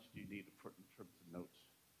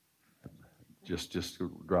just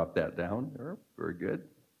drop that down there. Very good.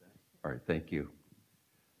 All right, thank you.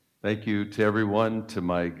 Thank you to everyone, to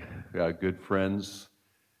my good friends,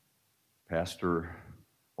 Pastor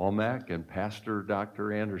Olmack and Pastor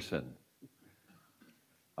Dr. Anderson.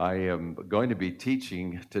 I am going to be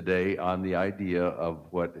teaching today on the idea of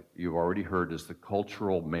what you've already heard as the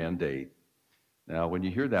cultural mandate. Now, when you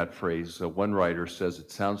hear that phrase, one writer says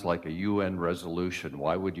it sounds like a UN resolution.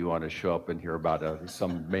 Why would you want to show up and hear about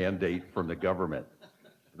some mandate from the government?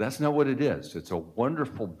 That's not what it is. It's a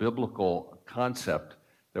wonderful biblical concept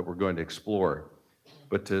that we're going to explore.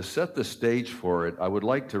 But to set the stage for it, I would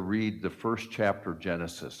like to read the first chapter of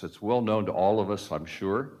Genesis. It's well known to all of us, I'm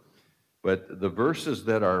sure. But the verses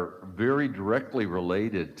that are very directly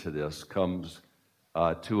related to this comes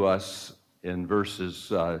to us in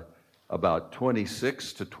verses about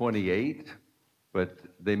 26 to 28, but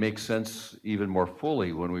they make sense even more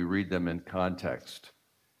fully when we read them in context.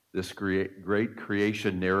 This great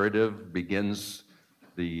creation narrative begins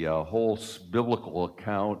the whole biblical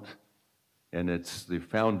account, and it's the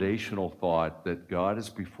foundational thought that God is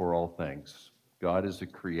before all things. God is the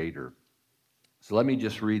creator. So let me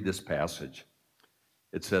just read this passage.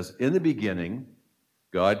 It says, "In the beginning,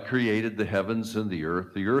 God created the heavens and the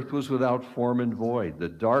earth. The earth was without form and void. The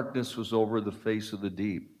darkness was over the face of the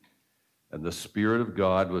deep, and the Spirit of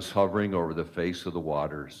God was hovering over the face of the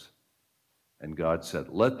waters. And God said,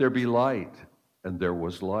 'Let there be light,' and there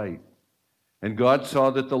was light. And God saw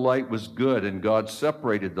that the light was good, and God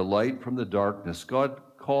separated the light from the darkness. God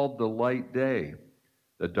called the light day.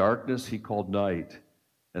 The darkness he called night.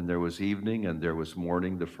 And there was evening, and there was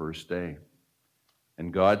morning the first day.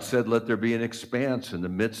 And God said, 'Let there be an expanse in the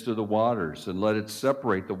midst of the waters, and let it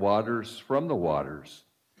separate the waters from the waters.'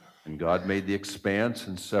 And God made the expanse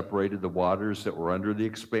and separated the waters that were under the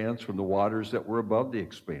expanse from the waters that were above the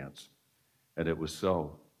expanse. And it was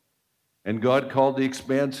so. And God called the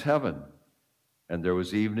expanse heaven. And there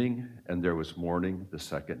was evening, and there was morning the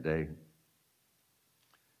second day.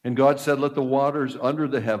 And God said, 'Let the waters under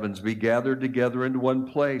the heavens be gathered together into one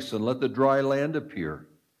place, and let the dry land appear.'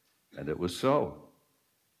 And it was so.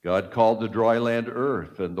 God called the dry land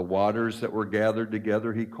earth, and the waters that were gathered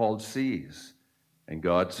together he called seas. And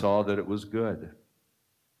God saw that it was good.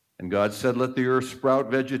 And God said, 'Let the earth sprout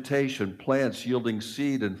vegetation, plants yielding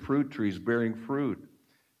seed, and fruit trees bearing fruit,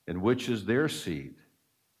 in which is their seed,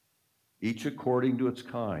 each according to its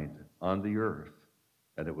kind, on the earth.'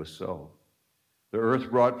 And it was so. The earth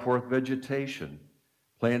brought forth vegetation,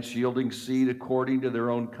 plants yielding seed according to their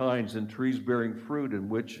own kinds, and trees bearing fruit, in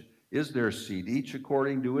which is their seed, each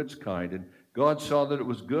according to its kind. And God saw that it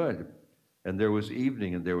was good. And there was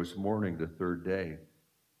evening, and there was morning the third day.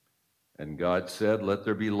 And God said, 'Let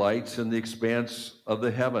there be lights in the expanse of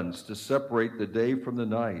the heavens to separate the day from the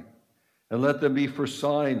night. And let them be for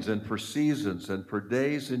signs and for seasons and for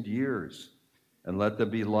days and years. And let them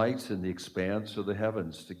be lights in the expanse of the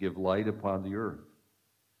heavens to give light upon the earth.'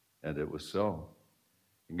 And it was so.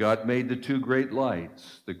 And God made the two great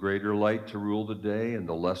lights, the greater light to rule the day, and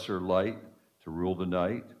the lesser light to rule the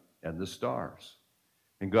night, and the stars.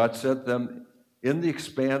 And God set them in the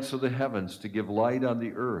expanse of the heavens to give light on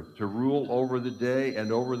the earth, to rule over the day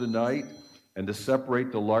and over the night, and to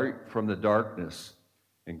separate the light from the darkness.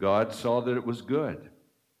 And God saw that it was good.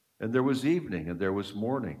 And there was evening, and there was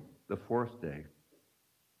morning, the fourth day.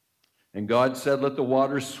 And God said, 'Let the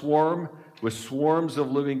waters swarm with swarms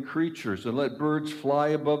of living creatures, and let birds fly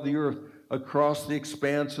above the earth across the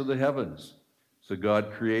expanse of the heavens.' So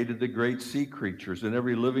God created the great sea creatures and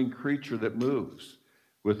every living creature that moves,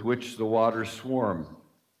 with which the waters swarm,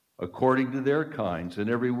 according to their kinds, and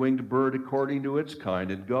every winged bird according to its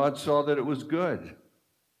kind. And God saw that it was good.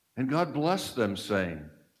 And God blessed them, saying,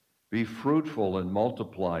 'Be fruitful and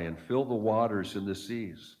multiply, and fill the waters in the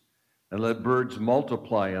seas, and let birds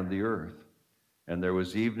multiply on the earth.' And there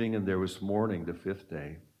was evening, and there was morning the fifth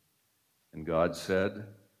day. And God said,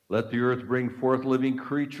 'Let the earth bring forth living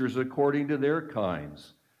creatures according to their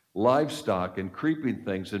kinds, livestock and creeping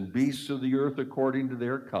things, and beasts of the earth according to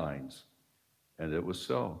their kinds.' And it was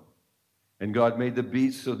so. And God made the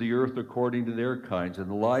beasts of the earth according to their kinds, and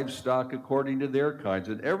the livestock according to their kinds,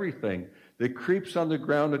 and everything that creeps on the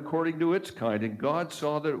ground according to its kind. And God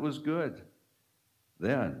saw that it was good.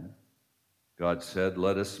 Then God said,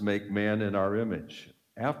 'Let us make man in our image,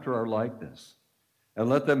 after our likeness, and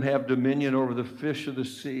let them have dominion over the fish of the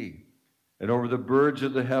sea, and over the birds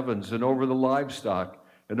of the heavens, and over the livestock,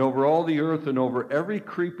 and over all the earth, and over every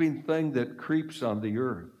creeping thing that creeps on the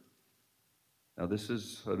earth.'" Now this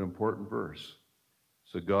is an important verse.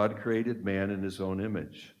 So God created man in his own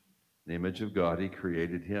image. In the image of God he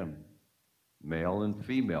created him. Male and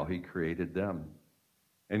female he created them.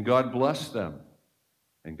 And God blessed them.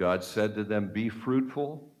 And God said to them, be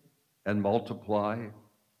fruitful and multiply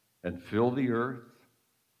and fill the earth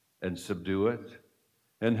and subdue it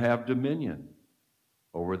and have dominion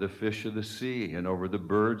over the fish of the sea and over the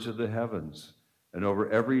birds of the heavens and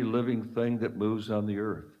over every living thing that moves on the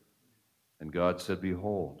earth. And God said,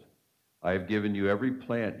 behold, I have given you every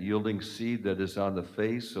plant yielding seed that is on the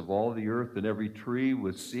face of all the earth, and every tree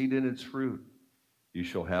with seed in its fruit. You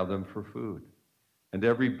shall have them for food. And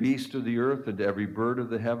every beast of the earth, and to every bird of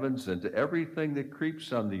the heavens, and to everything that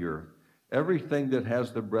creeps on the earth, everything that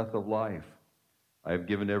has the breath of life, I have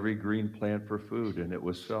given every green plant for food. And it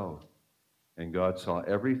was so. And God saw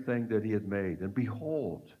everything that he had made, and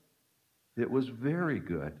behold, it was very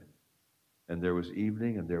good. And there was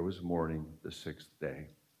evening and there was morning the sixth day.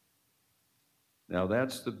 Now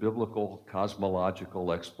that's the biblical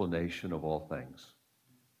cosmological explanation of all things.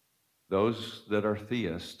 Those that are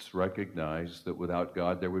theists recognize that without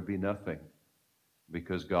God there would be nothing.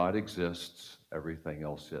 Because God exists, everything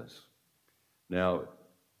else is. Now,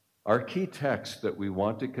 our key text that we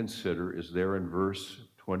want to consider is there in verse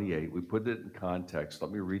 28. We put it in context.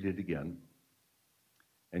 Let me read it again.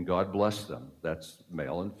 And God blessed them. That's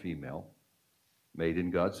male and female, made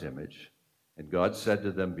in God's image. And God said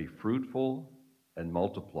to them, be fruitful and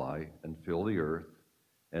multiply and fill the earth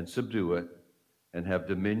and subdue it and have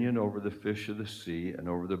dominion over the fish of the sea and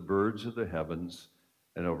over the birds of the heavens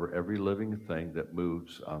and over every living thing that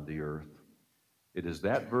moves on the earth. It is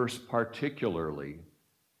that verse particularly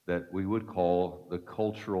that we would call the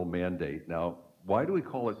cultural mandate. Now, why do we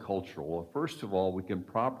call it cultural? Well, first of all, we can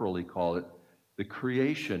properly call it the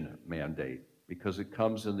creation mandate because it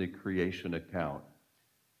comes in the creation account.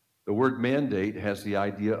 The word mandate has the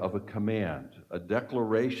idea of a command, a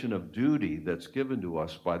declaration of duty that's given to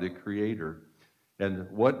us by the Creator. And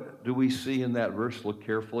what do we see in that verse? Look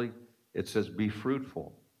carefully. It says, be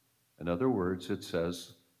fruitful. In other words, it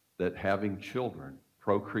says that having children,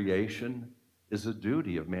 procreation, is a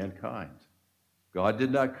duty of mankind. God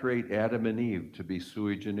did not create Adam and Eve to be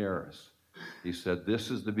sui generis. He said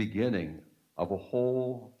this is the beginning of a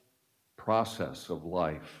whole process of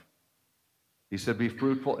life. He said, be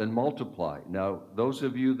fruitful and multiply. Now, those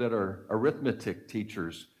of you that are arithmetic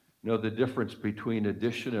teachers know the difference between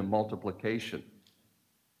addition and multiplication.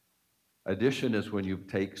 Addition is when you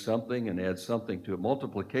take something and add something to it.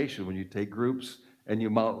 Multiplication, when you take groups and you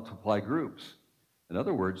multiply groups. In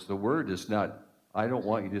other words, the word is not, I don't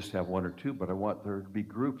want you to just have one or two, but I want there to be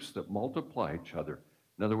groups that multiply each other.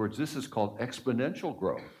 In other words, this is called exponential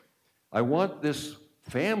growth. I want this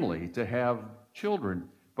family to have children,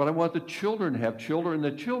 but I want the children to have children,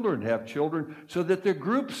 the children have children, so that they're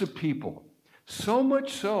groups of people. So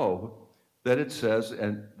much so that it says,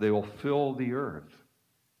 and they will fill the earth.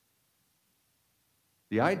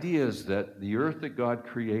 The idea is that the earth that God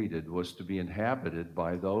created was to be inhabited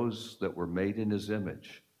by those that were made in his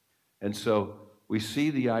image. And so we see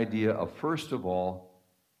the idea of, first of all,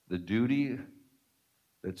 the duty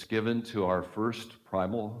that's given to our first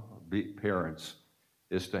primal parents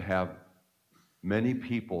is to have many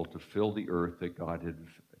people to fill the earth that God had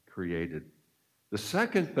created. The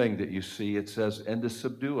second thing that you see, it says, and to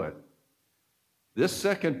subdue it. This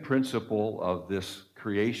second principle of this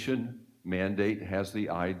creation mandate has the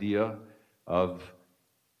idea of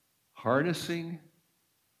harnessing,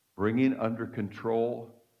 bringing under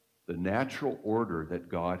control the natural order that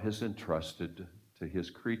God has entrusted to his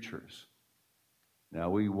creatures. Now,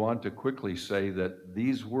 we want to quickly say that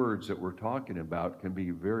these words that we're talking about can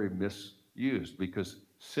be very misused because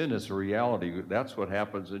sin is a reality. That's what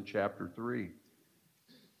happens in chapter 3.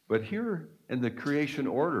 But here in the creation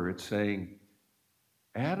order, it's saying,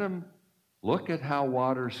 Adam, look at how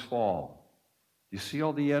waters fall. You see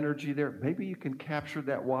all the energy there? Maybe you can capture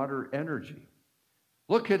that water energy.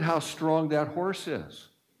 Look at how strong that horse is.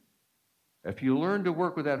 If you learn to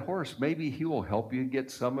work with that horse, maybe he will help you get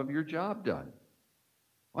some of your job done.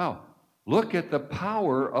 Wow, look at the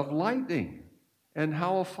power of lightning and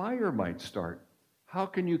how a fire might start. How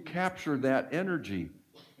can you capture that energy?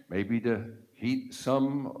 Maybe to heat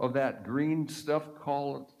some of that green stuff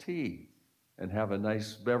called tea and have a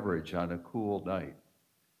nice beverage on a cool night.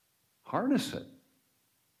 Harness it.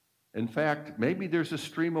 In fact, maybe there's a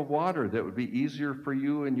stream of water that would be easier for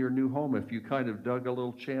you in your new home if you kind of dug a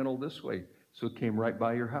little channel this way so it came right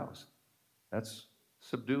by your house. That's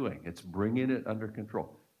subduing. It's bringing it under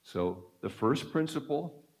control. So the first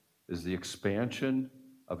principle is the expansion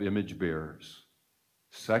of image bearers.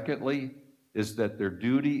 Secondly, is that their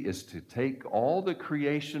duty is to take all the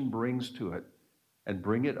creation brings to it and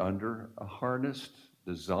bring it under a harnessed,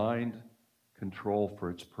 designed control for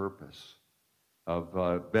its purpose.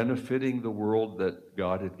 of benefiting the world that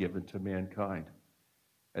God had given to mankind.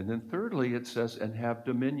 And then thirdly, it says, and have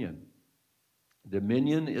dominion.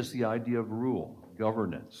 Dominion is the idea of rule,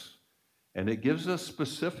 governance. And it gives us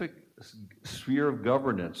specific sphere of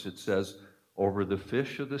governance. It says, over the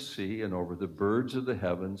fish of the sea and over the birds of the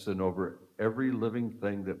heavens and over every living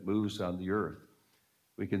thing that moves on the earth.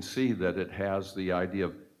 We can see that it has the idea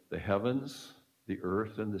of the heavens, the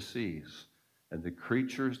earth, and the seas, and the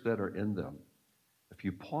creatures that are in them. If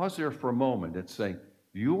you pause there for a moment, it's saying,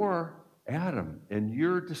 you are Adam and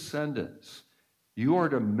your descendants. You are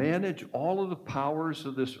to manage all of the powers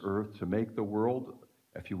of this earth to make the world,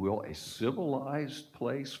 if you will, a civilized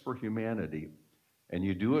place for humanity. And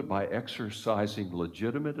you do it by exercising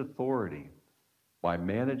legitimate authority, by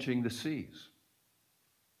managing the seas.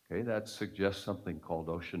 Okay, that suggests something called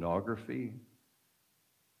oceanography,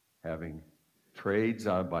 having trades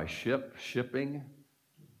by shipping.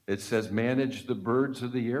 It says manage the birds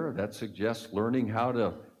of the air. That suggests learning how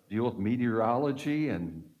to deal with meteorology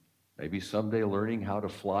and maybe someday learning how to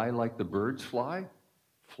fly like the birds fly,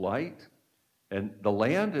 flight. And the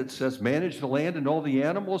land, it says manage the land and all the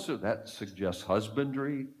animals. That suggests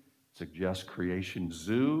husbandry, suggests creation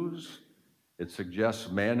zoos. It suggests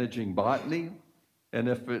managing botany. And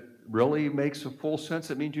if it really makes a full sense,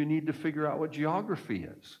 it means you need to figure out what geography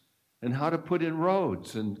is and how to put in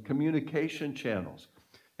roads and communication channels.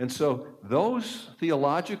 And so those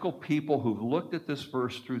theological people who've looked at this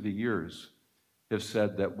verse through the years have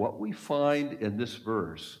said that what we find in this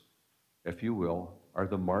verse, if you will, are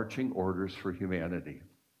the marching orders for humanity.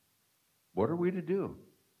 What are we to do?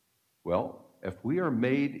 Well, if we are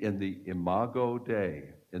made in the imago Dei,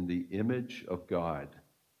 in the image of God,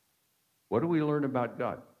 what do we learn about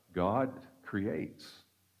God? God creates.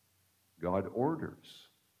 God orders.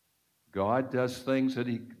 God does things that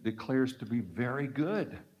he declares to be very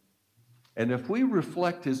good. And if we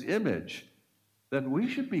reflect his image, then we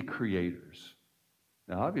should be creators.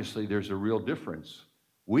 Now, obviously, there's a real difference.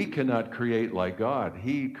 We cannot create like God.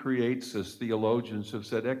 He creates, as theologians have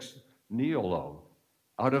said, ex nihilo,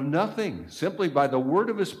 out of nothing. Simply by the word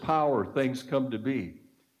of his power, things come to be.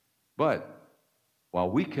 But while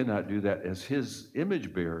we cannot do that as his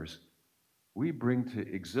image bearers, we bring to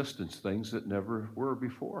existence things that never were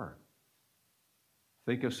before.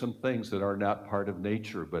 Think of some things that are not part of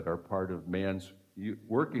nature, but are part of man's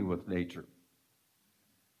working with nature.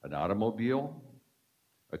 An automobile,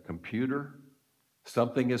 a computer,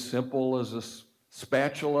 something as simple as a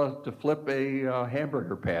spatula to flip a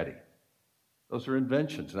hamburger patty. Those are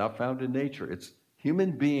inventions not found in nature. It's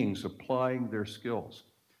human beings applying their skills.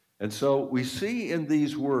 And so we see in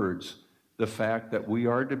these words the fact that we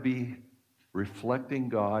are to be reflecting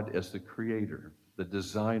God as the creator, the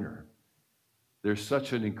designer. There's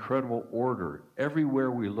such an incredible order everywhere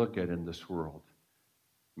we look at in this world.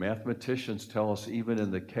 Mathematicians tell us even in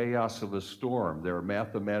the chaos of a storm, there are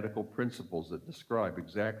mathematical principles that describe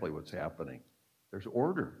exactly what's happening. There's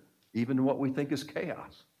order, even in what we think is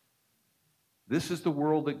chaos. This is the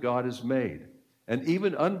world that God has made. And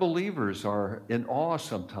even unbelievers are in awe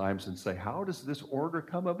sometimes and say, how does this order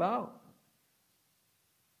come about?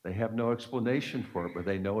 They have no explanation for it, but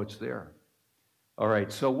they know it's there. All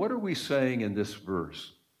right, so what are we saying in this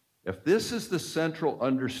verse? If this is the central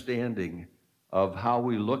understanding of how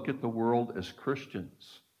we look at the world as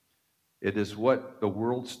Christians, it is what the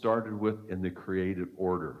world started with in the created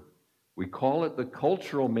order. We call it the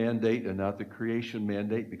cultural mandate and not the creation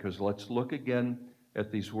mandate because let's look again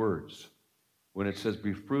at these words. When it says,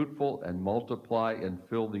 be fruitful and multiply and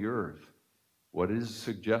fill the earth, what it is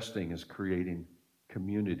suggesting is creating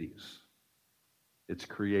communities. It's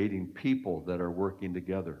creating people that are working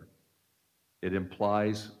together. It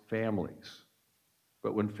implies families.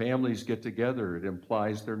 But when families get together, it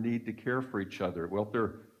implies their need to care for each other. Well, if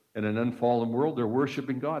they're in an unfallen world, they're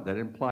worshiping God. That implies